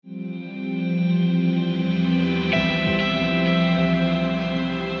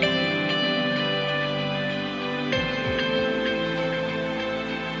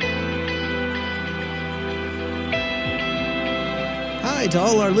Hi to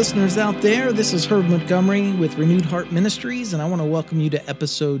all our listeners out there. This is Herb Montgomery with Renewed Heart Ministries, and I want to welcome you to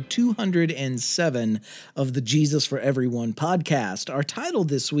episode 207 of the Jesus for Everyone podcast. Our title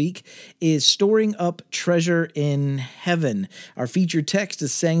this week is Storing Up Treasure in Heaven. Our featured text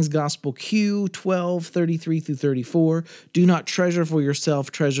is Sang's Gospel Q 12:33-34. Do not treasure for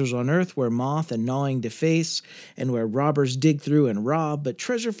yourself treasures on earth where moth and gnawing deface and where robbers dig through and rob, but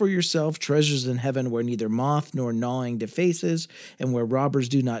treasure for yourself treasures in heaven where neither moth nor gnawing defaces and where robbers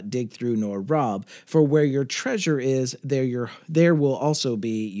do not dig through nor rob. For where your treasure is, there will also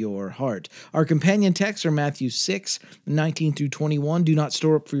be your heart. Our companion texts are Matthew 6:19-21. Do not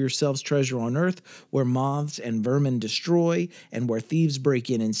store up for yourselves treasure on earth, where moths and vermin destroy, and where thieves break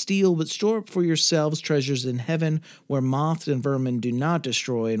in and steal, but store up for yourselves treasures in heaven, where moths and vermin do not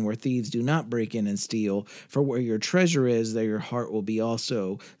destroy, and where thieves do not break in and steal. For where your treasure is, there your heart will be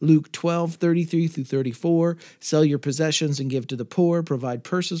also. Luke 12:33-34. Sell your possessions and give to the poor. Provide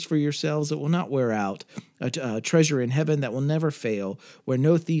purses for yourselves that will not wear out, a treasure in heaven that will never fail, where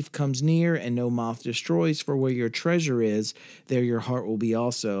no thief comes near and no moth destroys. For where your treasure is, there your heart will be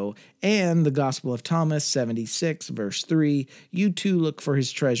also. And the Gospel of Thomas 76, verse 3, you too look for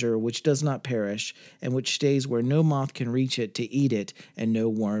his treasure, which does not perish, and which stays where no moth can reach it to eat it, and no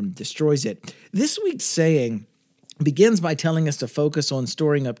worm destroys it. This week's saying begins by telling us to focus on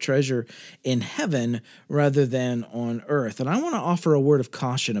storing up treasure in heaven rather than on earth. And I want to offer a word of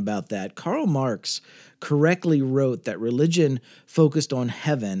caution about that. Karl Marx correctly wrote that religion focused on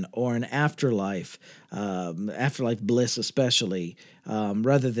heaven or an afterlife, afterlife bliss especially,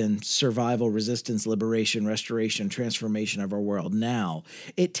 rather than survival, resistance, liberation, restoration, transformation of our world now.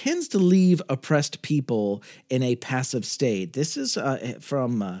 It tends to leave oppressed people in a passive state. This is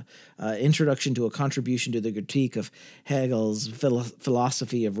from Introduction to a Contribution to the Critique of Hegel's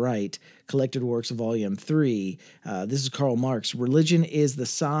Philosophy of Right, Collected Works, Volume 3. This is Karl Marx. Religion is the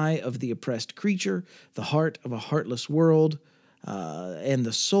sigh of the oppressed creature, the heart of a heartless world, and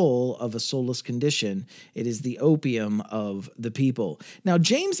the soul of a soulless condition. It is the opium of the people. Now,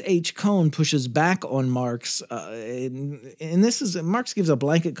 James H. Cone pushes back on Marx, and this is Marx gives a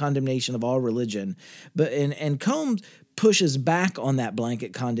blanket condemnation of all religion, and Cone pushes back on that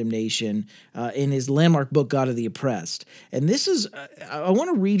blanket condemnation in his landmark book, God of the Oppressed. And this is, I want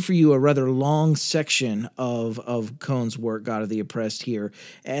to read for you a rather long section of Cone's work, God of the Oppressed, here.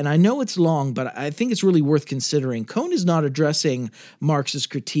 And I know it's long, but I think it's really worth considering. Cone is not addressing Marx's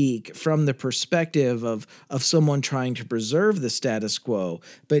critique from the perspective of someone trying to preserve the status quo,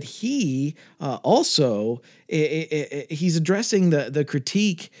 but he also, he's addressing the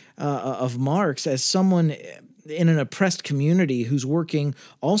critique of Marx as someone in an oppressed community who's working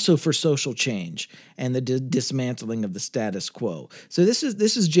also for social change and the dismantling of the status quo. So this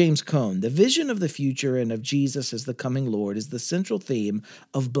is James Cone. The vision of the future and of Jesus as the coming Lord is the central theme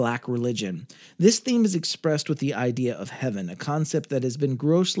of Black religion. This theme is expressed with the idea of heaven, a concept that has been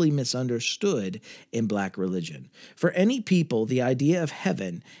grossly misunderstood in Black religion. For any people, the idea of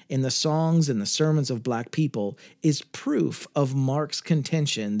heaven in the songs and the sermons of Black people is proof of Marx's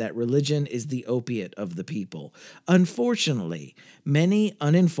contention that religion is the opiate of the people. Unfortunately, many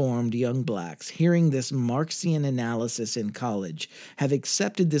uninformed young Blacks hearing this Marxian analysis in college have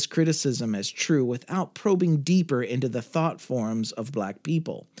accepted this criticism as true without probing deeper into the thought forms of Black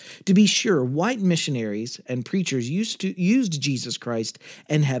people. To be sure, white missionaries and preachers used Jesus Christ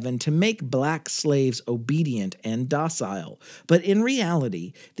and heaven to make Black slaves obedient and docile, but in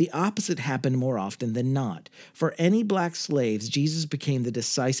reality, the opposite happened more often than not. For any Black slaves, Jesus became the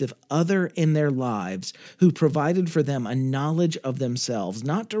decisive other in their lives who provided for them a knowledge of themselves,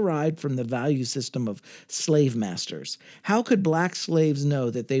 not derived from the value system of slave masters. How could Black slaves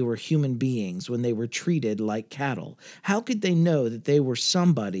know that they were human beings when they were treated like cattle? How could they know that they were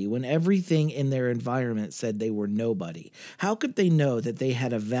somebody when everything in their environment said they were nobody? How could they know that they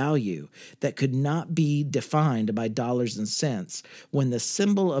had a value that could not be defined by dollars and cents when the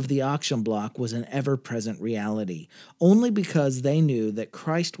symbol of the auction block was an ever-present reality? Only because they knew that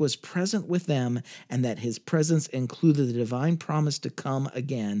Christ was present with them and that his presence included the divine promise to come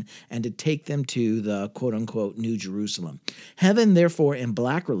again and to take them to the quote-unquote New Jerusalem. Heaven, therefore, in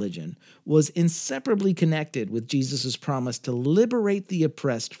Black religion was inseparably connected with Jesus' promise to liberate the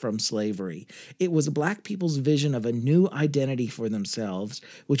oppressed from slavery. It was Black people's vision of a new identity for themselves,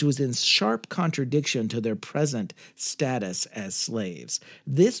 which was in sharp contradiction to their present status as slaves.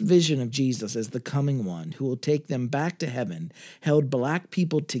 This vision of Jesus as the coming one who will take them back to heaven held Black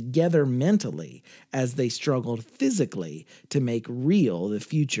people together mentally as they struggled physically to make real the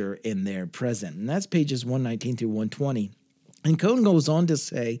future in their present. And that's pages 119 through 120 And Cohn goes on to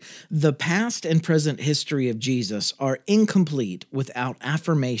say, the past and present history of Jesus are incomplete without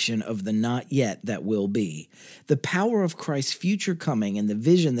affirmation of the not yet that will be. The power of Christ's future coming and the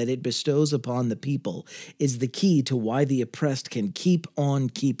vision that it bestows upon the people is the key to why the oppressed can keep on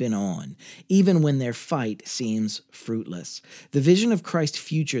keeping on, even when their fight seems fruitless. The vision of Christ's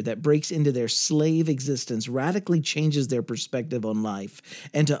future that breaks into their slave existence radically changes their perspective on life.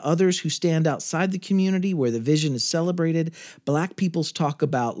 And to others who stand outside the community where the vision is celebrated, Black people's talk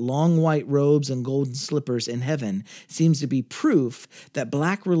about long white robes and golden slippers in heaven seems to be proof that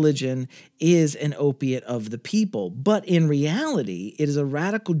Black religion is an opiate of the people. But in reality, it is a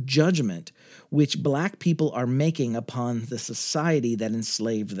radical judgment which Black people are making upon the society that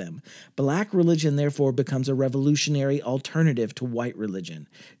enslaved them. Black religion, therefore, becomes a revolutionary alternative to white religion.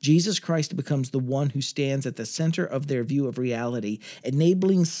 Jesus Christ becomes the one who stands at the center of their view of reality,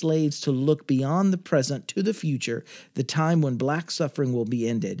 enabling slaves to look beyond the present to the future, the time when Black suffering will be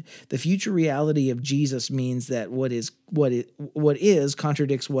ended. The future reality of Jesus means that what is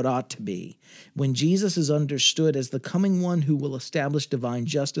contradicts what ought to be. When Jesus is understood as the coming one who will establish divine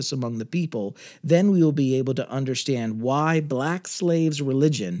justice among the people, then we will be able to understand why Black slaves'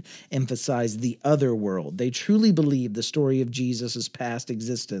 religion emphasized the other world. They truly believed the story of Jesus' past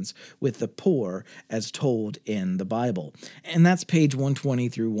existence with the poor as told in the Bible. And that's page 120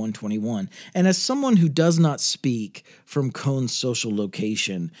 through 121. And as someone who does not speak from Cohn's social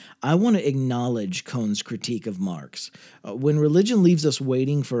location, I want to acknowledge Cohn's critique of Marx. When religion leaves us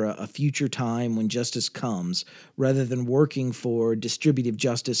waiting for a future time when justice comes, rather than working for distributive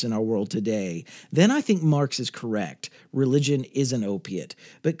justice in our world today, then I think Marx is correct. Religion is an opiate.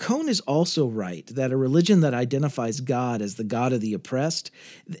 But Cohn is also right that a religion that identifies God as the God of the oppressed,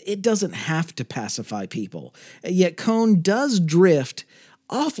 it doesn't have to pacify people. Yet Cohn does drift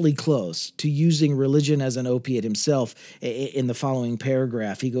awfully close to using religion as an opiate himself in the following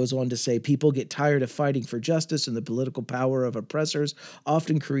paragraph. He goes on to say, people get tired of fighting for justice, and the political power of oppressors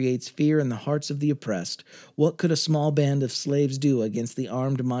often creates fear in the hearts of the oppressed. What could a small band of slaves do against the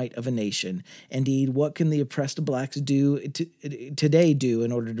armed might of a nation? Indeed, what can the oppressed Blacks today do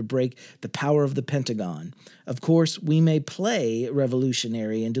in order to break the power of the Pentagon? Of course, we may play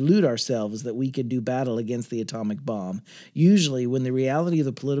revolutionary and delude ourselves that we can do battle against the atomic bomb. Usually, when the reality of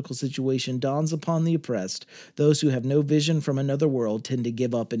the political situation dawns upon the oppressed, those who have no vision from another world tend to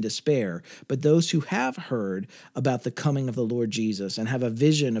give up in despair. But those who have heard about the coming of the Lord Jesus and have a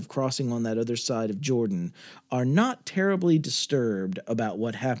vision of crossing on that other side of Jordan are not terribly disturbed about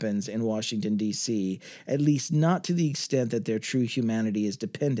what happens in Washington, D.C., at least not to the extent that their true humanity is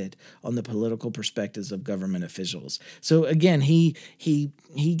dependent on the political perspectives of government officials. So again, he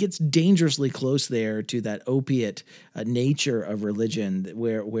gets dangerously close there to that opiate nature of religion,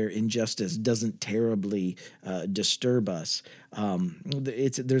 where injustice doesn't terribly disturb us.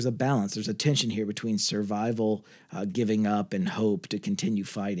 There's a balance. There's a tension here between survival, giving up, and hope to continue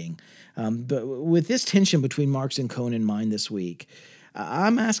fighting. But with this tension between Marx and Cohn in mind this week,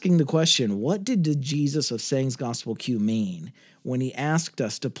 I'm asking the question, what did the Jesus of Sayings Gospel Q mean when he asked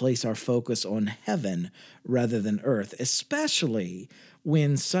us to place our focus on heaven rather than earth, especially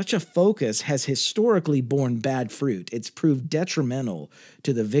when such a focus has historically borne bad fruit? It's proved detrimental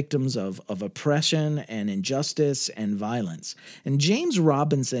to the victims of oppression and injustice and violence. And James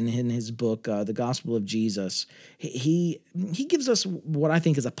Robinson, in his book, The Gospel of Jesus, he gives us what I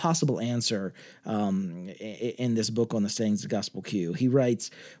think is a possible answer in this book on the Sayings of Gospel Q. He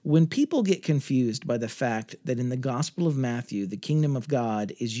writes, when people get confused by the fact that in the Gospel of Matthew, the kingdom of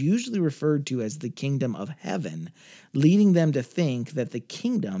God is usually referred to as the kingdom of heaven, leading them to think that the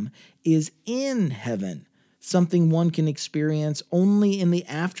kingdom is in heaven, something one can experience only in the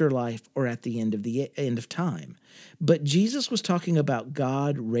afterlife or at the end of time. But Jesus was talking about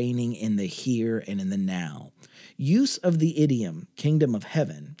God reigning in the here and in the now. Use of the idiom kingdom of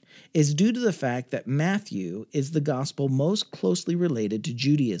heaven is due to the fact that Matthew is the gospel most closely related to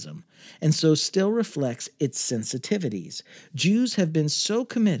Judaism, and so still reflects its sensitivities. Jews have been so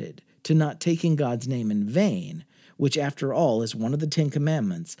committed to not taking God's name in vain, which after all is one of the 10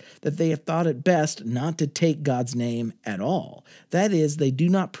 Commandments, that they have thought it best not to take God's name at all. That is, they do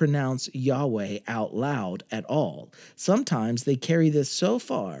not pronounce Yahweh out loud at all. Sometimes they carry this so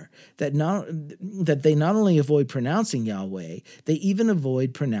far that they not only avoid pronouncing Yahweh, they even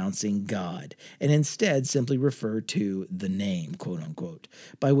avoid pronouncing God, and instead simply refer to the name, quote unquote,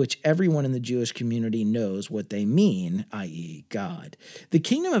 by which everyone in the Jewish community knows what they mean, i.e. God. The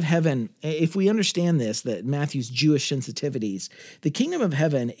kingdom of heaven, if we understand this, that Matthew's Jewish sensitivities, the kingdom of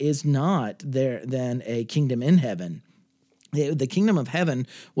heaven is not there than a kingdom in heaven. The kingdom of heaven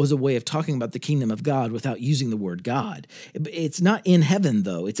was a way of talking about the kingdom of God without using the word God. It's not in heaven,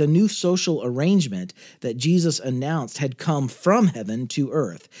 though. It's a new social arrangement that Jesus announced had come from heaven to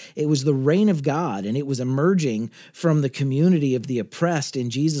earth. It was the reign of God, and it was emerging from the community of the oppressed in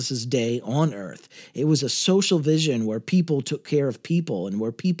Jesus' day on earth. It was a social vision where people took care of people and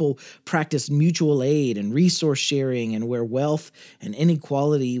where people practiced mutual aid and resource sharing, and where wealth and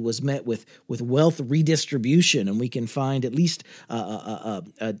inequality was met with wealth redistribution. And we can find at least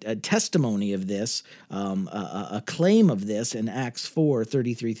a testimony of this, a claim of this in Acts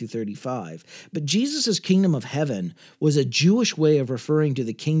 4:33 through 35. But Jesus' kingdom of heaven was a Jewish way of referring to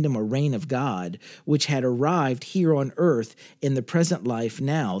the kingdom or reign of God, which had arrived here on earth in the present life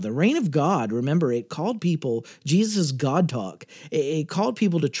now. The reign of God, remember, it called people, Jesus' God talk, it called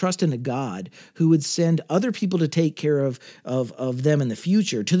people to trust in a God who would send other people to take care of them in the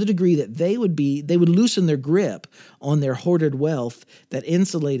future, to the degree that they would loosen their grip on their hoarded wealth that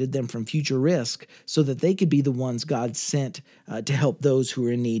insulated them from future risk, so that they could be the ones God sent to help those who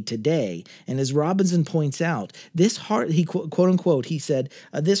are in need today. And as Robinson points out, he quote unquote, he said,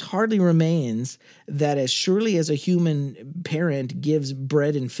 this hardly remains that as surely as a human parent gives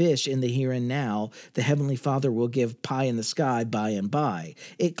bread and fish in the here and now, the Heavenly Father will give pie in the sky by and by.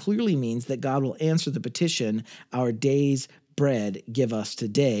 It clearly means that God will answer the petition, our day's bread give us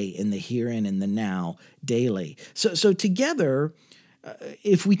today, in the here and in the now, daily. So together,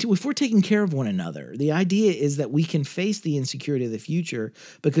 if we're taking care of one another, the idea is that we can face the insecurity of the future,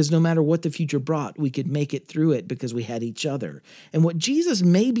 because no matter what the future brought, we could make it through it because we had each other. And what Jesus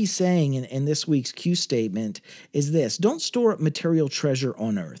may be saying in this week's Q statement is this: don't store up material treasure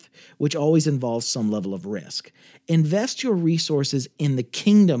on earth, which always involves some level of risk. Invest your resources in the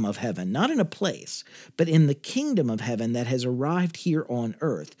kingdom of heaven, not in a place, but in the kingdom of heaven that has arrived here on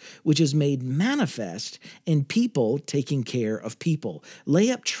earth, which is made manifest in people taking care of people. Lay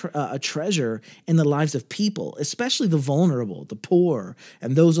up a treasure in the lives of people, especially the vulnerable, the poor,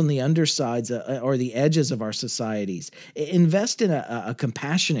 and those on the undersides or the edges of our societies. Invest in a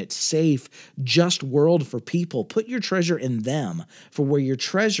compassionate, safe, just world for people. Put your treasure in them, for where your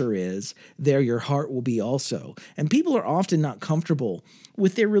treasure is, there your heart will be also. And people are often not comfortable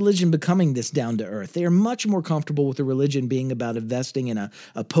with their religion becoming this down to earth. They are much more comfortable with the religion being about investing in a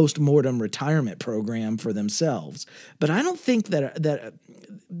post-mortem retirement program for themselves. But I don't think that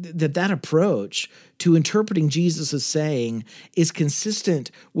approach to interpreting Jesus as saying is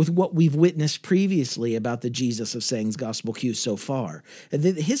consistent with what we've witnessed previously about the Jesus of Sayings Gospel Q so far.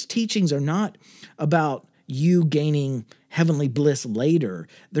 His teachings are not about you gaining heavenly bliss later.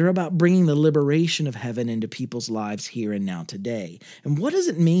 They're about bringing the liberation of heaven into people's lives here and now today. And what does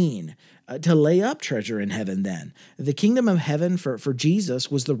it mean to lay up treasure in heaven then? The kingdom of heaven for Jesus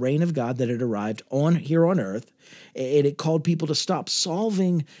was the reign of God that had arrived here on earth. It called people to stop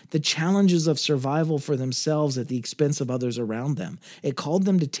solving the challenges of survival for themselves at the expense of others around them. It called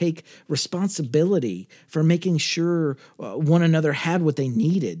them to take responsibility for making sure one another had what they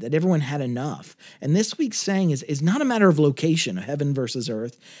needed, that everyone had enough. And this week's saying is not a matter of location, heaven versus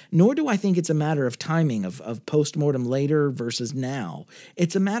earth, nor do I think it's a matter of timing, of post-mortem later versus now.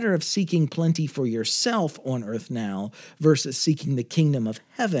 It's a matter of seeking plenty for yourself on earth now versus seeking the kingdom of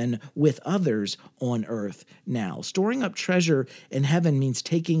heaven with others on earth now. Storing up treasure in heaven means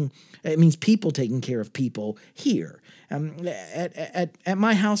people taking care of people here. At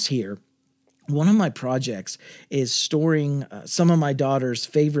my house here, one of my projects is storing some of my daughter's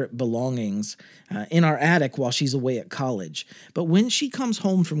favorite belongings in our attic while she's away at college. But when she comes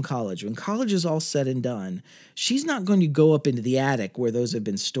home from college, when college is all said and done, she's not going to go up into the attic where those have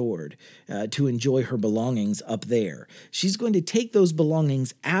been stored to enjoy her belongings up there. She's going to take those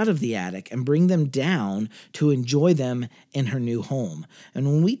belongings out of the attic and bring them down to enjoy them in her new home. And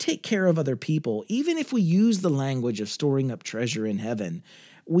when we take care of other people, even if we use the language of storing up treasure in heaven,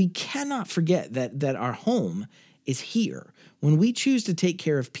 we cannot forget that our home is here. When we choose to take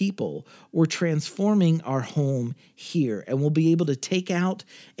care of people, we're transforming our home here, and we'll be able to take out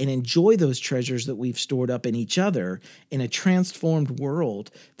and enjoy those treasures that we've stored up in each other in a transformed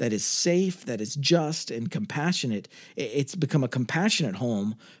world that is safe, that is just and compassionate. It's become a compassionate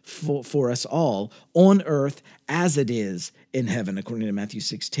home for us all on earth as it is in heaven, according to Matthew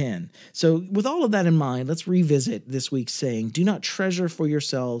 6:10. So with all of that in mind, let's revisit this week's saying, do not treasure for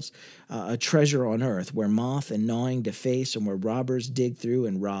yourselves a treasure on earth where moth and gnawing deface and where robbers dig through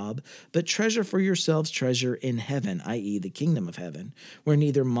and rob, but treasure for yourselves treasure in heaven, i.e. the kingdom of heaven, where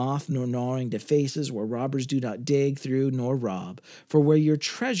neither moth nor gnawing defaces, where robbers do not dig through nor rob. For where your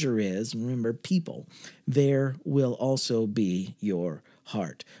treasure is, remember people, there will also be your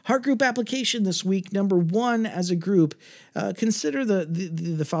heart. Heart group application this week. Number one, as a group, consider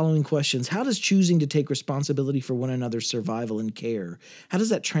the following questions. How does choosing to take responsibility for one another's survival and care, how does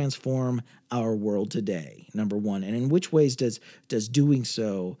that transform our world today? Number one. And in which ways does doing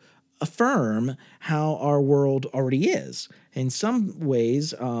so affirm how our world already is? In some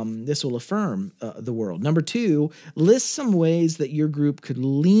ways, this will affirm the world. Number two, list some ways that your group could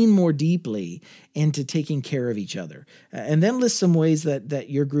lean more deeply into taking care of each other. And then list some ways that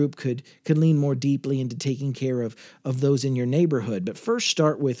your group could lean more deeply into taking care of those in your neighborhood. But first,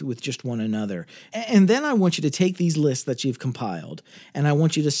 start with just one another. And then I want you to take these lists that you've compiled, and I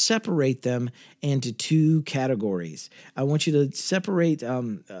want you to separate them into two categories. I want you to separate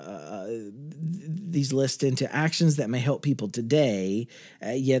these lists into actions that may help people today,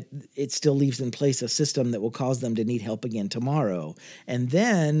 yet it still leaves in place a system that will cause them to need help again tomorrow. And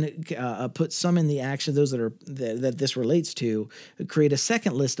then put some in the action, those that this relates to, create a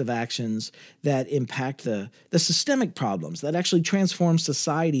second list of actions that impact the systemic problems that actually transform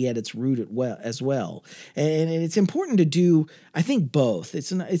society at its root as well. And it's important to do, I think, both.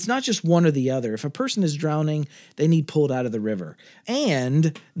 It's not just one or the other. If a person is drowning, they need pulled out of the river.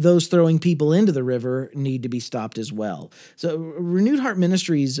 And those throwing people into the river need to be stopped as well. So Renewed Heart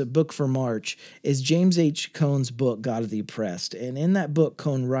Ministries' book for March is James H. Cone's book, God of the Oppressed. And in that book,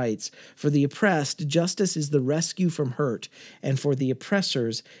 Cone writes, "For the oppressed, justice is the rescue from hurt, and for the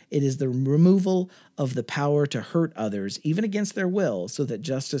oppressors, it is the removal of the power to hurt others, even against their will, so that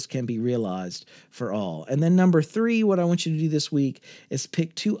justice can be realized for all." And then number three, what I want you to do this week is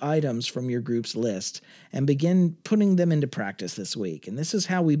pick two items from your group's list and begin putting them into practice this week. And this is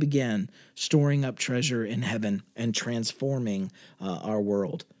how we begin storing up treasure in heaven and transforming our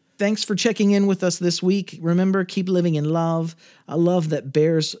world. Thanks for checking in with us this week. Remember, keep living in love, a love that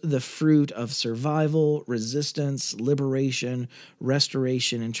bears the fruit of survival, resistance, liberation,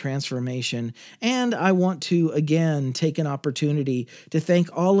 restoration, and transformation. And I want to, again, take an opportunity to thank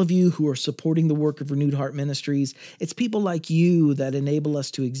all of you who are supporting the work of Renewed Heart Ministries. It's people like you that enable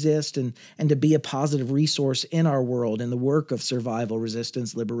us to exist and to be a positive resource in our world in the work of survival,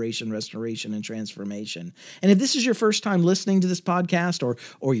 resistance, liberation, restoration, and transformation. And if this is your first time listening to this podcast,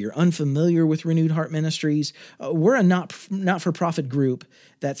 or you're unfamiliar with Renewed Heart Ministries, we're a not-for-profit group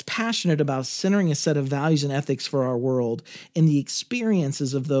that's passionate about centering a set of values and ethics for our world in the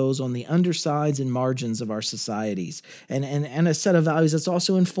experiences of those on the undersides and margins of our societies, and a set of values that's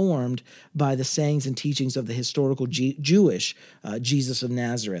also informed by the sayings and teachings of the historical Jewish Jesus of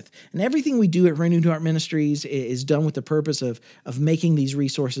Nazareth. And everything we do at Renewed Heart Ministries is done with the purpose of making these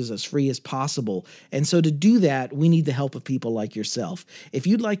resources as free as possible. And so to do that, we need the help of people like yourself. If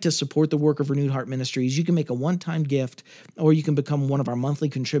you'd like to support the work of Renewed Heart Ministries, you can make a one-time gift, or you can become one of our monthly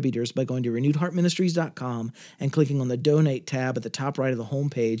contributors by going to renewedheartministries.com and clicking on the Donate tab at the top right of the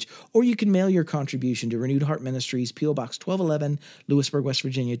homepage, or you can mail your contribution to Renewed Heart Ministries, P.O. Box 1211, Lewisburg, West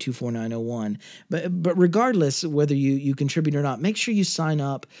Virginia, 24901. But regardless whether you contribute or not, make sure you sign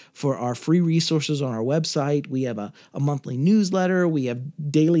up for our free resources on our website. We have a monthly newsletter. We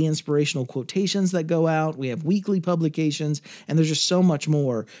have daily inspirational quotations that go out. We have weekly publications, and there's just so much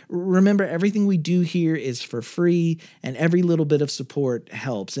more. Remember, everything we do here is for free, and every little bit of support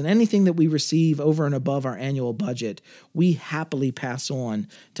helps. And anything that we receive over and above our annual budget, we happily pass on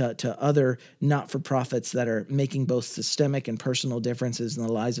to other not-for-profits that are making both systemic and personal differences in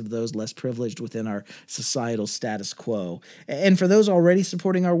the lives of those less privileged within our societal status quo. And for those already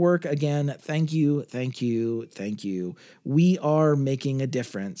supporting our work, again, thank you, thank you, thank you. We are making a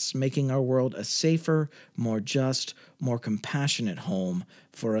difference, making our world a safer, more just, more compassionate home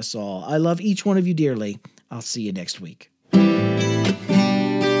for us all. I love each one of you dearly. I'll see you next week.